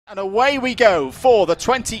And away we go for the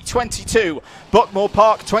 2022 Buckmore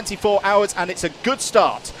Park 24 hours, and it's a good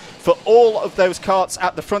start for all of those karts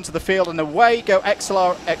at the front of the field. And away go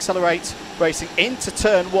Accelerate Racing into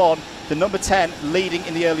turn one, the number 10 leading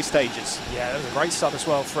in the early stages. Yeah, that was a great start as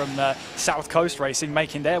well from South Coast Racing,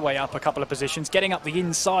 making their way up a couple of positions, getting up the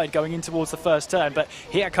inside going in towards the first turn. But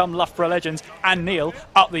here come Loughborough Legends and Neil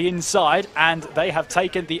up the inside, and they have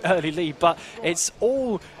taken the early lead. But it's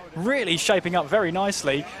all really shaping up very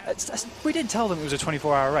nicely. We didn't tell them it was a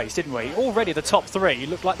 24-hour race, didn't we? Already the top three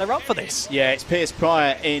look like they're up for this. Yeah, it's Piers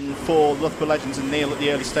Pryor in for Loughborough Legends and Neil at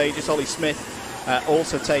the early stages. Ollie Smith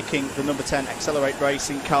also taking the number 10 Accelerate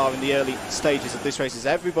Racing car in the early stages of this race. As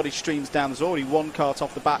everybody streams down, there's already one kart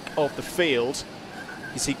off the back of the field.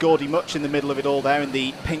 You see Gordy Much in the middle of it all there in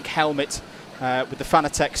the pink helmet with the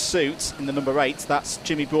Fanatec suit in the number 8. That's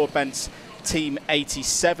Jimmy Broadbent's Team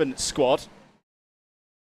 87 squad.